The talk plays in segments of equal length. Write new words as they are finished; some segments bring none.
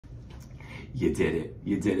You did it.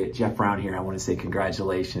 You did it. Geoff Brown here. I want to say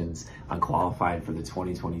congratulations on qualifying for the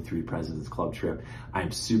 2023 President's Club trip.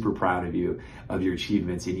 I'm super proud of you, of your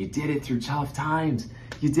achievements, and you did it through tough times.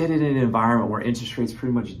 You did it in an environment where interest rates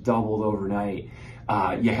pretty much doubled overnight.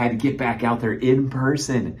 You had to get back out there in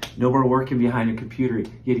person. No more working behind a computer.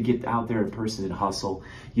 You had to get out there in person and hustle.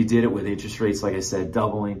 You did it with interest rates, like I said,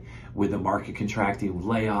 doubling, with the market contracting, with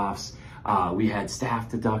layoffs. We had staff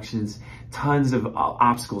deductions, tons of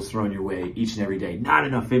obstacles thrown your way each and every day. Not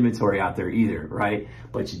enough inventory out there either, right?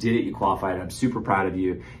 But you did it, you qualified. I'm super proud of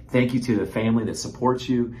you. Thank you to the family that supports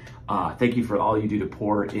you. Thank you for all you do to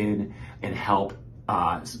pour in and help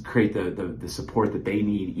create the support that they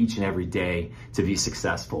need each and every day to be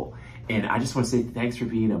successful. And I just want to say thanks for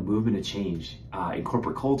being a movement of change in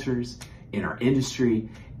corporate cultures, in our industry,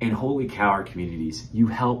 and holy cow, our communities. You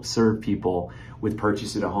help serve people with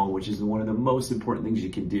purchase of a home, which is one of the most important things you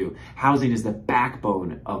can do. Housing is the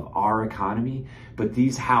backbone of our economy, but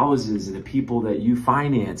these houses and the people that you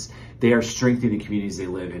finance, they are strengthening the communities they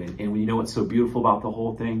live in. And you know what's so beautiful about the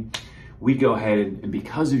whole thing? We go ahead and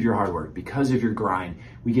because of your hard work, because of your grind,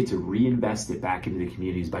 we get to reinvest it back into the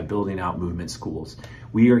communities by building out movement schools.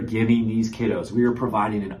 We are giving these kiddos, we are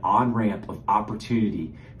providing an on-ramp of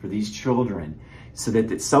opportunity for these children so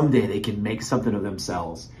that someday they can make something of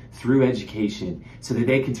themselves through education, so that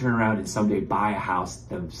they can turn around and someday buy a house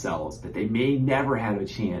themselves that they may never have a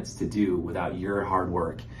chance to do without your hard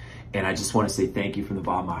work. And I just want to say thank you from the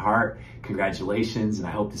bottom of my heart. Congratulations, and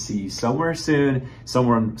I hope to see you somewhere soon,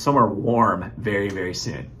 somewhere warm very, very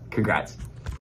soon. Congrats.